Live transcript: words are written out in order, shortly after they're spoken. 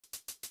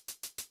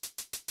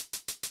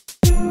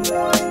Hey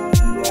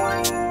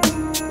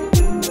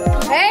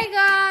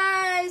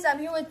guys, I'm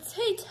here with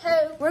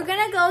Tito. We're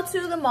gonna go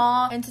to the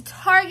mall and to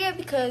Target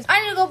because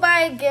I need to go buy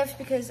a gift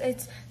because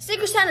it's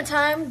Secret Santa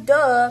time.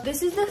 Duh.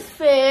 This is the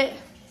fit.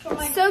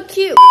 It's so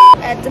cute.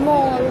 At the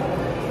mall.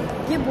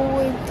 Yeah,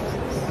 boy.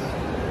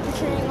 You're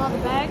carrying all the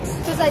bags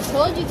because I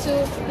told you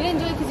to. You didn't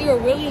do it because you were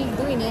really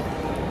doing it.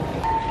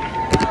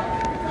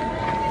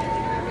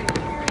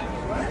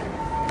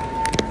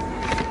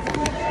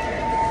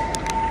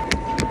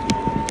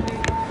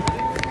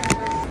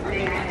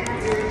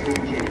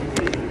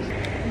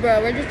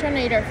 Bro, we're just trying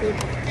to eat our food.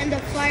 And the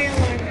fire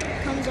alarm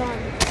comes on.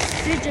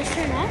 Did it just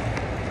turn off?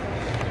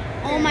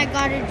 Oh my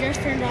god, it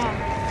just turned off.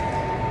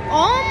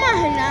 Oh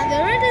my, now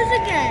there it is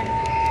again.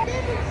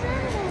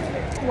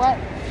 What?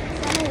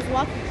 Santa was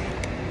walking.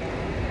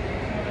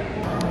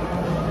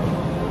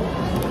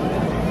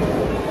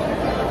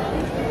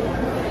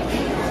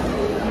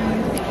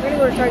 We're gonna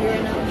go to Target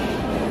right now.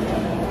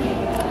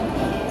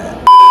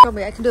 Oh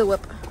wait, I can do a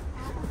whip.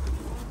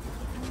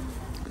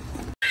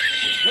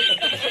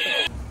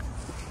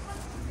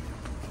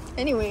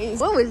 Anyways,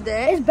 what was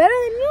that? It's better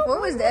than you. What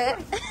was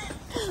that?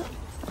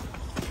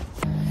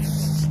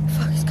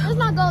 Fuck, let's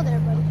not go there,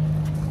 buddy.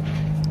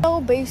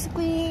 So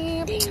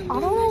basically, I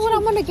don't know what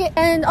I'm gonna get.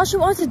 And all she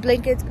wants is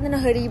blankets and then a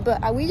hoodie,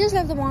 but we just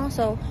left the mall,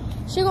 so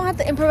she's gonna have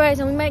to improvise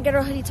and we might get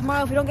her hoodie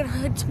tomorrow. If we don't get her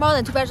hoodie tomorrow,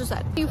 then too bad, so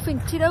sad. What do you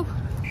think, Tito?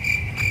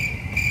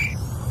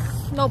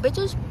 No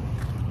bitches?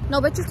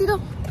 No bitches, Tito?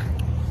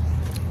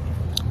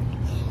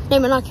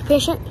 Name an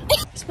occupation.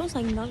 It smells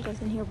like nalgas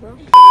in here, bro.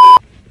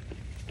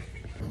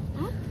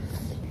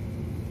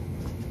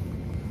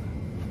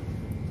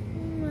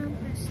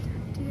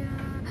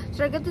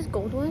 Should I get this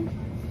gold one?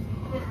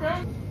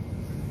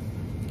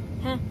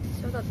 Huh?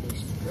 So I got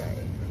these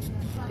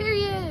right.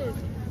 Period.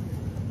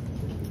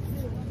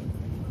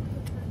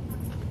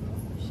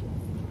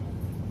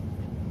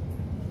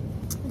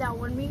 That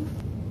one meme.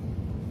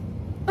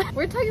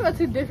 We're talking about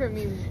two different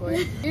memes,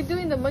 boy. You're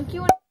doing the monkey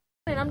one,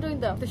 and I'm doing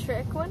the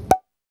Shrek one.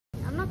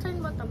 I'm not talking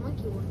about the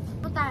monkey one.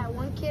 But that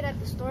one kid at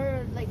the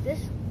store like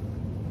this.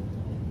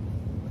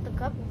 With the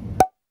cup.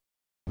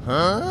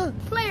 Huh?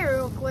 Play it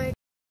real quick.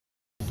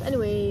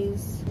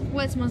 Anyways,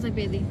 what smells like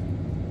Bailey?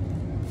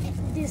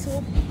 This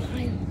whole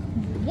pile.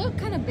 What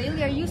kind of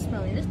Bailey are you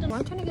smelling? This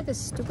I'm trying to get this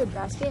stupid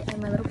basket, and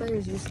my little brother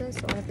is useless,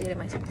 so I have to get it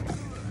myself.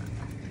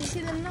 You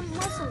see the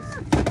muscles?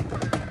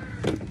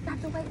 Grab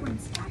the white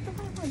ones. Grab the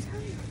white ones.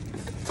 Hurry.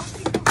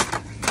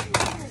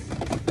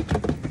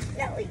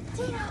 Nely,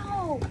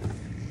 Tito!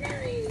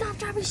 Nely, stop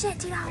dropping shit,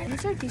 Tito.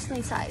 These are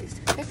decently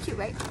sized. They're cute,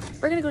 right?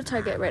 We're gonna go to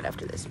Target right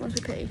after this once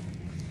we pay.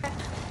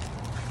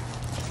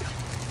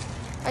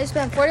 I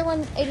spent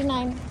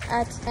 $41.89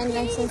 at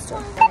 99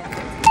 store.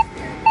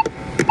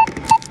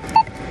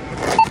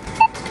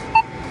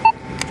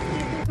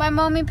 My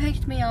mommy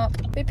picked me up.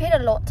 We paid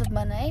a lot of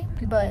money,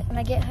 but when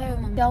I get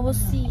home, y'all will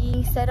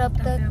see set up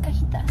the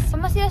cajitas.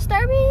 Vamos a ir a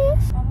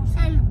Starbucks?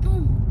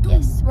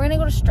 Yes, we're gonna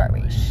go to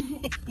Starbucks.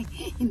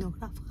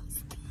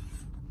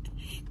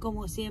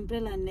 Como siempre,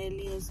 la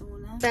Nely es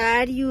una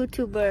bad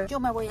YouTuber. Yo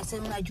me voy a hacer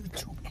una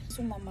YouTuber.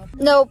 Su mamá.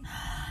 Nope.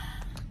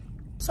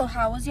 So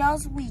how was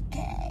y'all's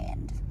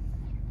weekend?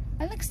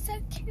 I look so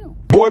cute.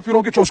 Boy, if you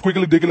don't get your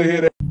squiggly diggly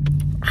head out.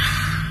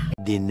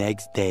 The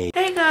next day.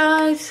 Hey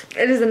guys,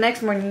 it is the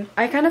next morning.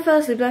 I kind of fell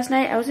asleep last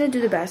night. I was gonna do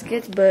the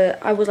baskets, but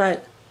I was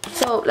like,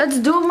 so let's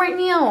do them right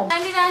now.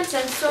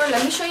 99-cent store.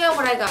 Let me show y'all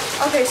what I got.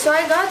 Okay, so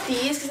I got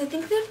these because I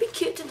think they'd be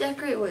cute to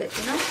decorate with,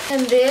 you know?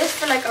 And this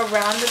for like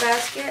around the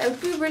basket. It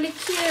would be really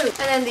cute.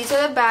 And then these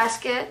are the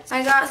baskets.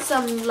 I got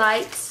some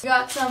lights. I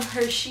got some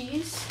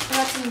Hershey's. I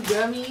got some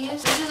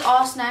gummies. This is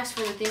all snacks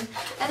for the thing.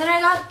 And then I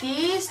got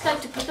these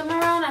like to put them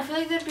around. I feel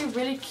like they'd be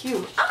really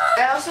cute.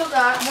 I also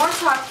got more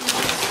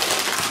Takis,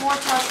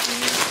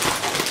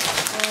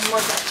 and more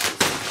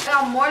Takis. I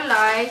got more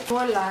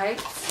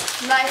lights.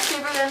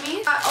 Lifesaver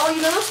gummies. Oh,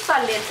 you know those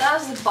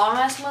paletas, the bomb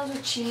ass ones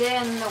with chile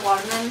and the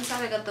watermelon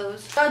inside? I got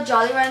those. I got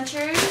Jolly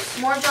Ranchers,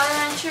 more Jolly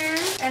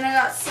Ranchers, and I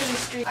got City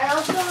Street. I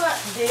also got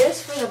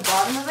this for the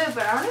bottom of it,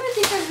 but I don't even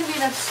think there's gonna be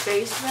enough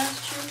space, if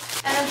that's true.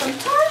 And then from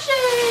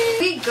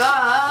Target, we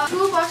got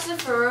 2 boxes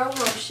of Ferrero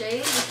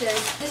Rocher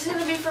because this is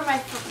gonna be for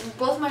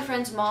both my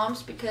friends'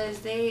 moms because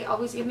they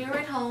always give me a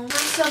ride home.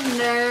 Some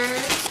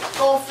Nerds,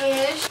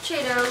 Goldfish,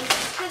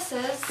 Cheetos,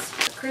 Kisses,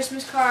 a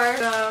Christmas card,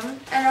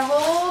 and a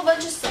whole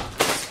bunch of socks.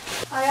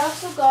 I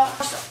also got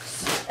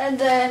socks. And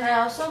then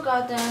I also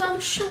got them some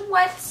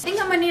sweats. I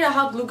think I'm gonna need a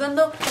hot glue gun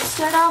though. Let's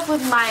start off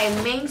with my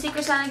main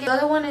Secret Santa gift. The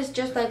other one is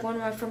just like one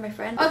from my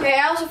friend. Okay,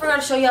 I also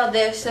forgot to show y'all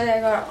this. And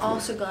I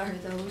also got her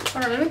those.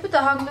 Hold on, let me put the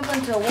hot glue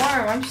gun to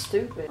warm. I'm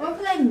stupid. I'm gonna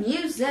play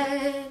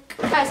music.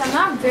 Guys, I'm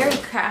not very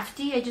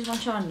crafty. I just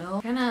want y'all to know.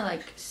 I kinda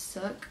like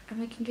suck at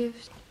making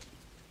gifts.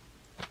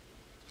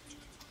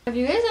 Have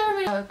you guys ever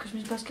made a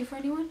Christmas basket for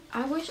anyone?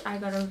 I wish I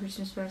got a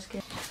Christmas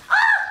basket.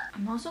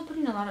 I'm also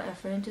putting a lot of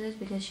effort into this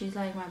because she's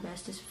like my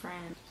bestest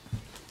friend.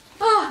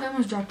 Oh, I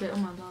almost dropped it. Oh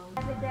my god.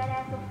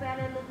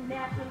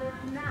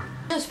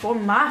 Just for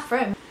my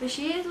friend. But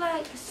she is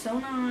like so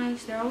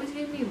nice. They're always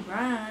giving me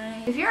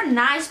right. If you're a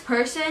nice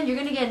person, you're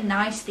gonna get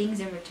nice things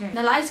in return.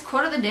 The last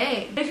quote of the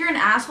day. If you're an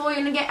asshole,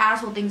 you're gonna get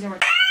asshole things in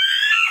return.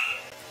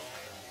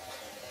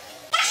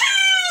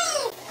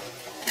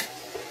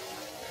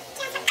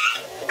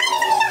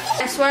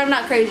 I swear I'm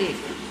not crazy.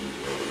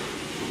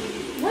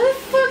 Where the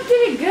fuck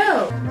did it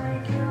go?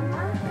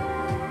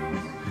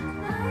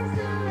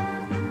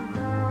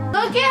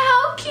 Look at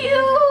how cute!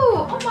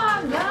 Oh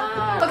my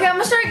god. Okay, I'm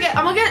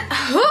gonna get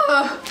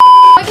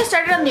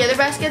started on the other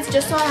baskets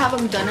just so I have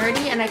them done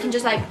already and I can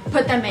just like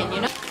put them in,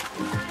 you know?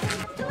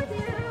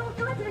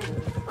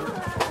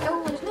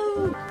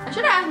 I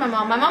should have asked my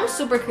mom. My mom's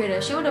super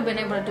creative. She would have been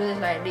able to do this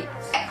like this.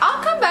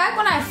 I'll come back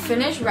when I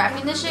finish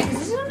wrapping this shit because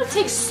this is gonna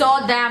take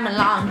so damn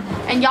long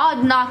and y'all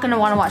are not gonna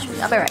want to watch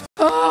me. I'll be right.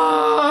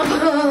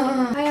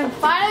 I am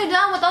finally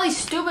done with all these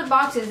stupid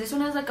boxes. This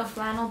one has like a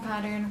flannel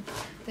pattern.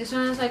 This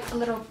one is like a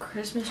little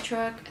Christmas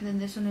truck, and then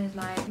this one is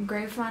like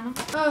gray flannel.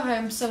 Oh,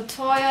 I'm so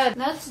tired.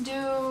 Let's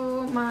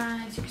do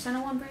my Secret Santa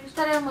one first.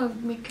 I I'm gonna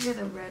make it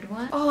the red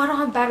one. Oh, I don't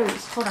have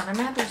batteries. Hold on, I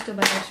might have to steal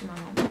batteries from my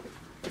mom.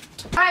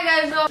 Alright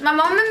guys, so my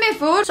mom made me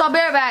food, so I'll be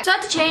right back. So I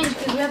have to change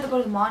because we have to go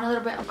to the mall in a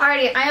little bit.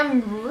 Alrighty, I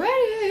am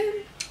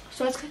ready.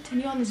 So let's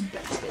continue on this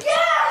basket.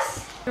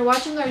 Yes! We're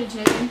watching the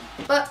Argentina game,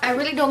 but I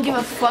really don't give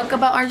a fuck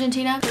about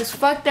Argentina because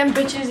fuck them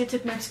bitches, they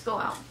took Mexico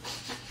out.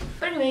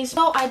 But anyways,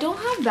 so I don't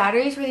have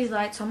batteries for these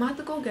lights, so I'm gonna have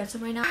to go get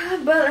some right now.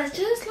 But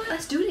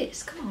let's do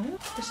this. Come on.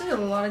 There's like a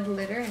lot of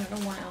glitter and I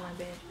don't want it on my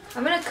bed.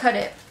 I'm gonna cut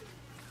it.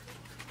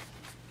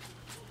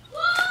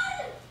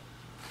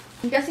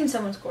 I'm guessing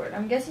someone scored.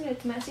 I'm guessing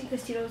it's Messi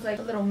because Tito's like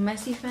a little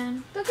Messi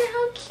fan. Look at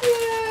how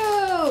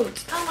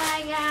cute! Oh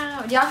my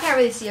god. Y'all can't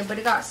really see it, but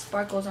it got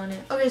sparkles on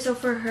it. Okay, so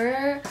for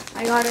her,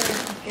 I got her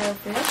a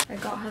outfit. I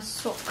got her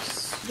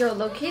socks. Yo,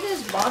 low-key,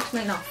 this box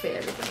might not fit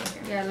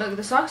everything in here. Yeah, look,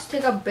 the socks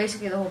take up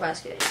basically the whole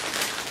basket.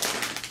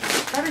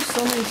 I have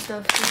so many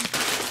stuff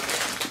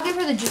too. I'll give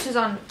her the juices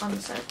on the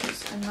side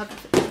because I'm not.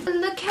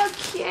 Look how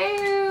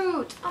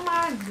cute! Oh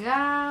my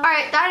god.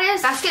 Alright, that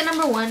is basket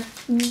number 1.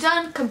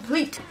 Done,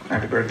 complete.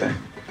 Happy birthday.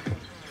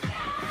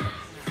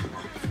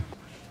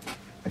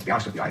 To be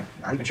honest with you, I'm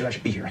not even sure I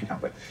should be here right now,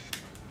 but...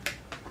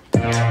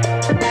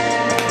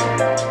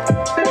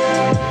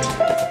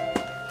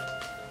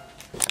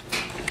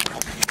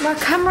 My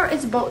camera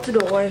is about to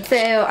die,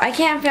 so I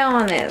can't film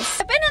on this.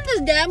 I've been in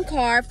this damn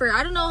car for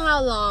I don't know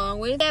how long.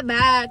 Wait that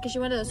back because she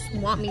wanted to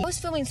swamp me. I was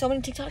filming so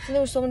many TikToks and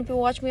there were so many people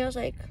watching me. I was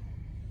like,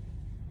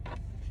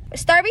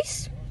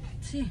 Starbies?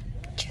 Sí.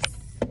 Yes.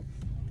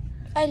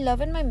 I love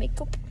my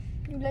makeup.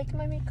 You like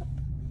my makeup?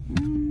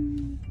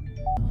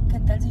 ¿Qué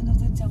tal si nos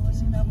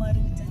echamos una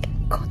marucha?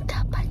 Con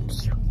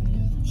tapatío.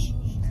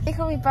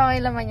 Dijo mi papá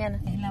en la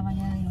mañana. En la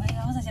mañana digo, ay,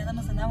 vamos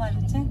haciéndonos una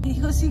marucha.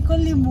 Dijo, sí,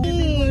 con limón.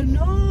 Digo,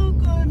 no,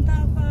 con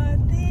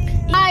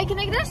tapatío. Hi, can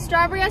I get a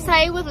strawberry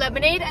acai with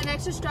lemonade and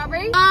extra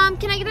strawberry?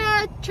 Can I get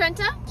a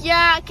Trenta?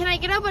 Yeah, can I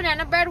get a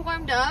banana bread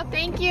warmed up?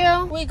 Thank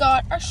you. We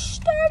got our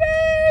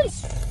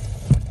Starbies.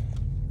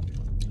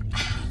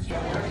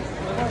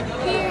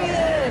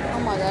 Period. Oh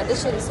my god,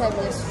 this shit is heavy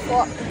as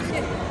fuck.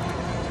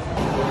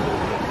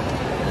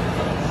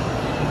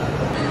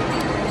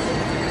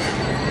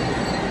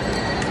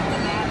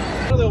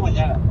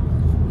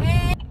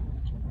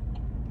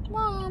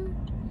 Mom.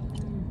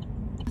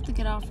 I have to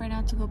get off right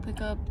now to go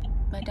pick up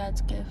my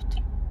dad's gift.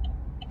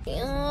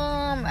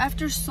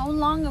 After so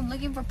long of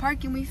looking for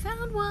parking, we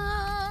found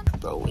one.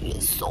 Bro, it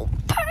is so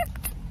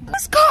packed.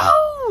 Let's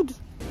go!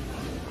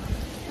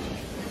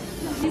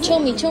 Chill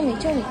me.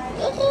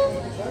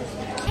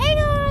 Hey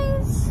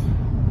guys!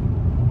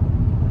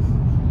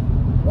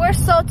 We're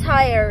so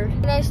tired.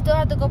 And I still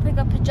have to go pick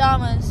up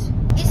pajamas.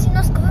 ¿Y si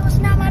nos comemos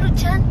una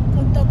maruchan?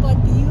 Con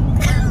tapatío.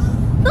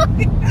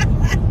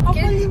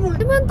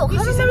 ¿Qué me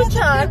antojaron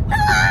maruchan?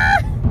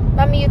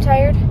 Mami, you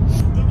tired?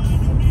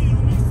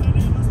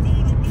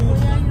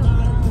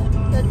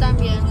 Yo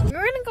también. We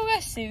were gonna go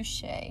get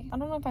sushi. I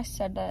don't know if I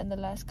said that in the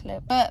last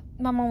clip, but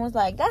my mom was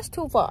like, that's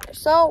too far.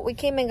 So we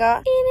came and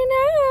got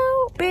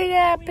In-N-Out. Big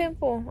ass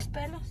pimple.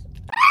 Pelos.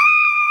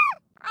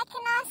 I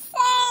cannot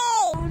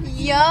say.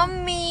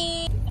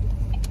 Yummy.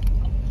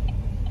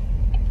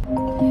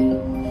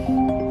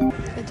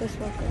 It just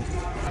felt good.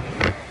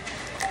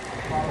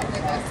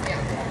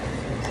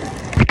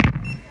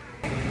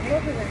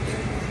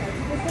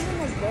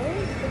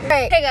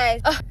 Hey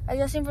guys, I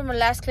just seen from the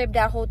last clip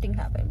that whole thing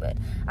happened, but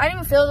I didn't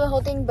even feel the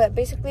whole thing. But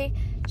basically,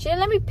 she didn't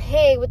let me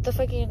pay with the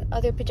fucking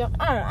other pajama.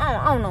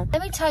 I don't know.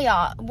 Let me tell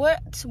y'all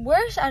what's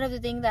worse out of the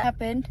thing that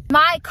happened.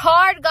 My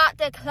card got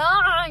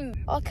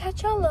declined. I'll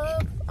catch y'all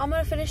up. I'm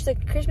gonna finish the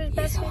Christmas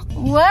basket.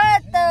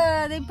 What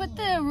the? They put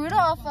the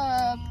Rudolph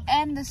up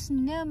and the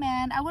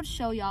snowman. I would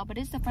show y'all, but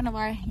it's the front of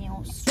our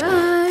house.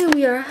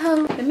 We are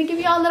home. Let me give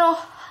y'all a little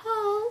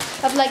haul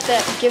of like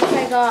the gifts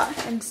I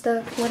got and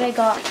stuff. What I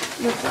got.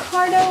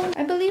 Ricardo.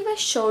 I believe I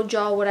showed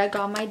y'all what I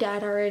got my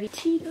dad already.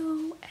 Tito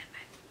and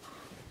my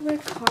mom.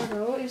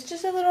 Ricardo. It's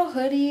just a little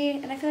hoodie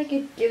and I feel like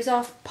it gives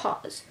off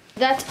paws.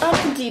 That's an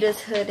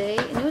Adidas hoodie,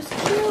 and it was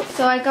cute.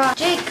 So I got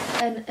Jake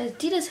an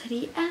Adidas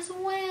hoodie as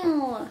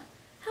well.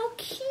 How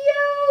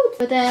cute!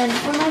 But then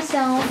for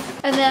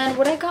myself, and then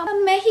what I got,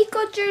 a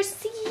Mexico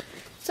jersey.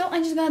 So I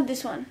just got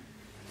this one.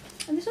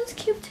 And this one's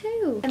cute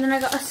too. And then I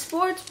got a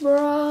sports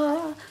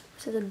bra. It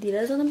says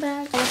Adidas on the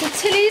back. I went to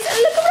Tilly's and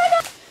look at what I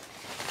got.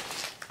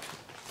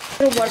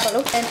 A water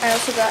bottle. And I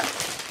also got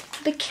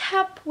the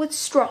cap with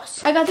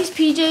straws. I got these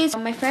PJs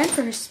on my friend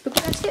for her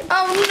spooky basket.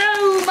 Oh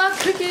no, my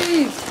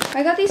cookies!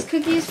 I got these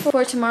cookies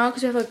for tomorrow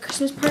because we have a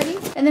Christmas party.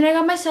 And then I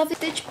got myself the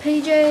Stitch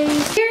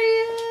PJs.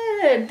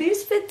 Period!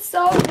 These fit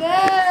so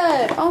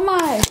good! Oh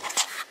my!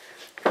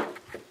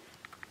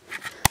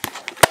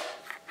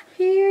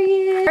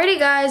 Period. Alrighty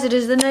guys, it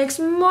is the next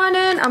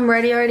morning. I'm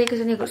ready already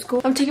because I need to go to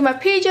school. I'm taking my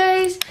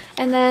PJs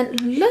and then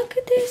look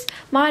at this.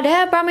 My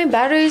dad brought me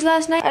batteries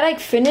last night. I like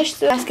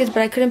finished the baskets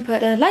but I couldn't put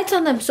the lights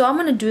on them. So I'm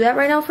gonna do that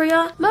right now for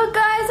y'all. Look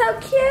guys, how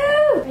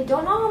cute. I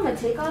don't know how I'm gonna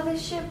take all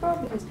this shit, bro,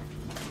 because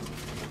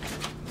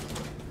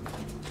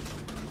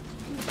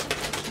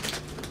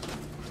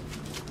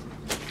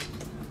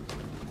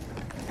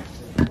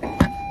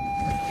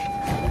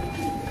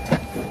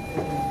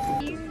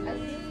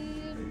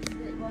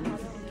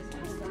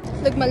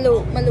look, my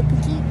little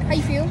pookie. How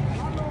you feel?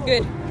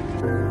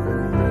 Good.